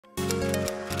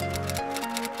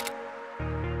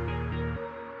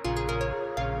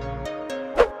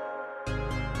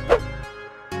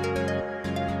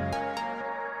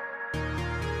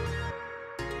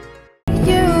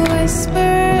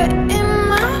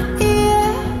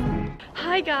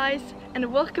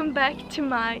and welcome back to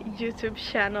my YouTube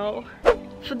channel.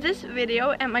 For this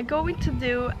video am I going to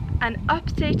do an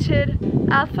updated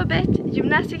alphabet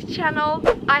gymnastics channel.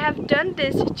 I have done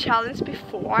this challenge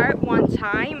before one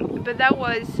time, but that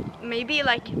was maybe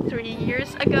like 3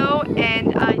 years ago,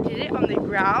 and I did it on the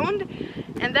ground,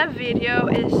 and that video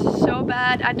is so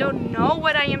bad. I don't know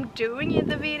what I am doing in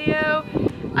the video.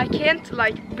 I can't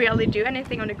like barely do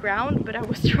anything on the ground, but I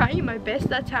was trying my best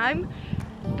that time.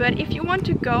 But if you want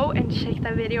to go and check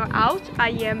that video out, I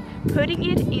am putting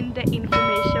it in the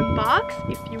information box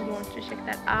if you want to check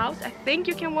that out. I think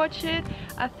you can watch it.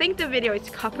 I think the video is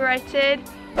copyrighted.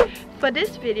 For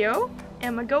this video,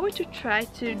 I'm going to try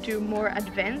to do more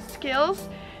advanced skills,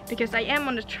 because I am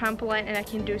on the trampoline and I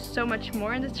can do so much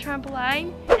more on the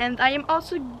trampoline. And I am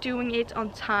also doing it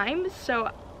on time, so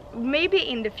maybe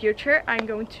in the future I'm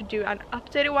going to do an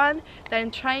updated one that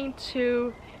I'm trying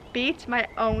to beat my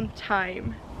own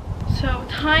time. So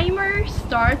timer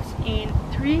starts in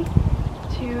 3,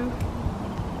 2,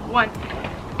 1.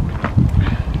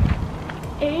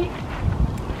 A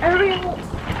aerial,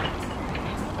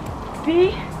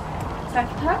 B back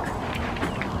tuck,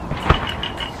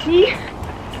 C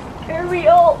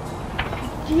aerial,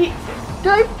 D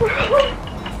dive roll,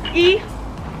 E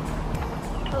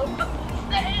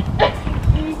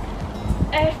E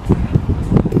F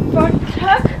front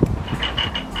tuck,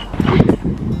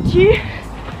 G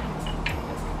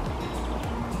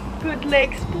good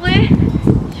leg split,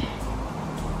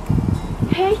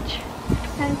 H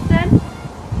handstand,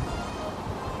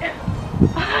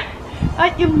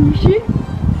 illusion.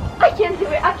 I can't do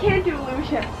it. I can't do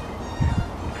illusion.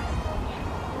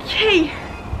 K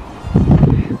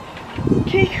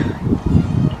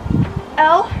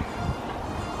L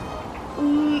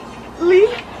Lee.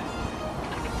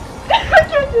 I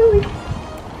can't do it.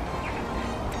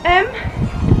 M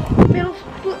middle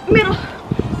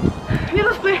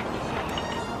split.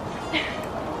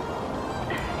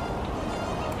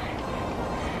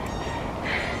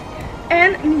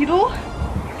 And needle.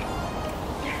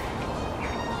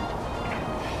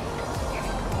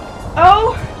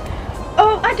 O.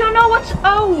 Oh, I don't know what's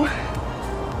O.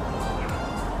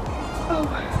 Oh.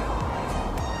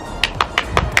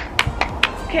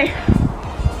 Okay.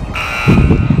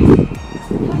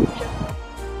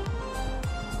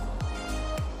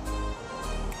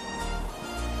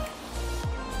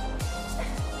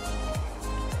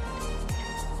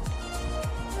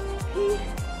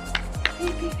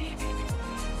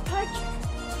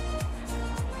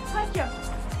 High jump.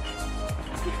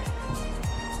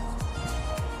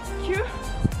 Q.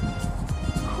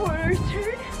 Quarter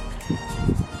turn.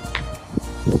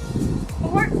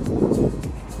 Or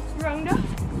round up.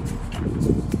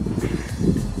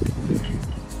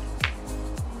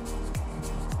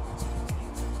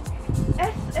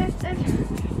 S.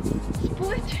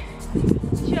 Split.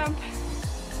 Jump.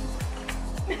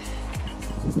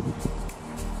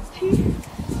 T.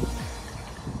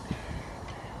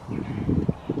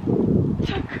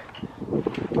 Tuck.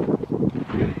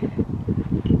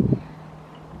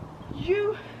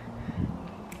 U.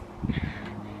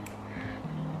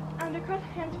 Undercut,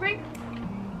 handspring.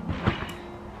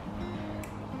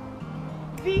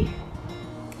 V.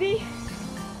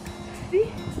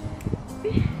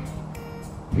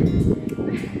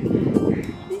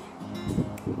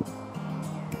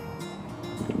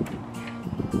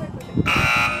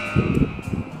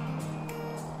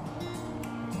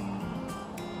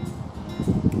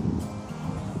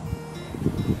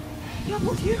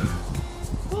 W.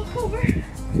 Walk over.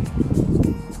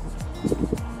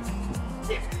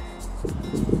 X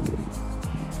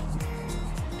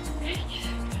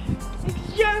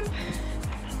jump.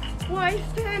 Y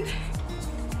stand.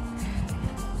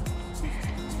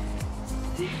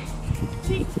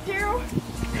 Z 0.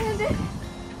 And then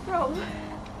roll.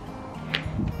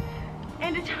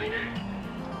 And the timer.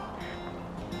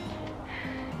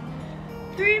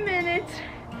 3 minutes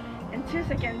and 2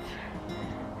 seconds.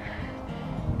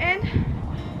 And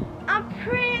I'm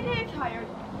pretty tired.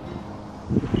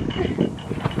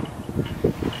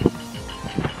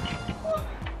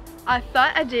 I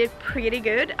thought I did pretty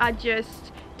good. I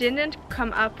just didn't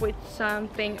come up with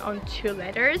something on 2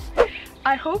 letters.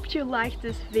 I hope you liked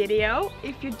this video.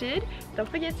 If you did, don't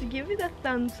forget to give it a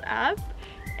thumbs up.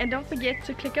 And don't forget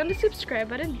to click on the subscribe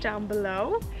button down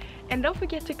below. And don't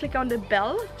forget to click on the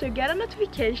bell to get a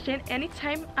notification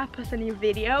anytime I post a new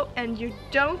video and you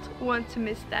don't want to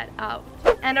miss that out.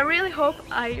 And I really hope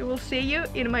I will see you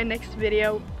in my next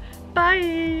video.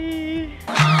 Bye!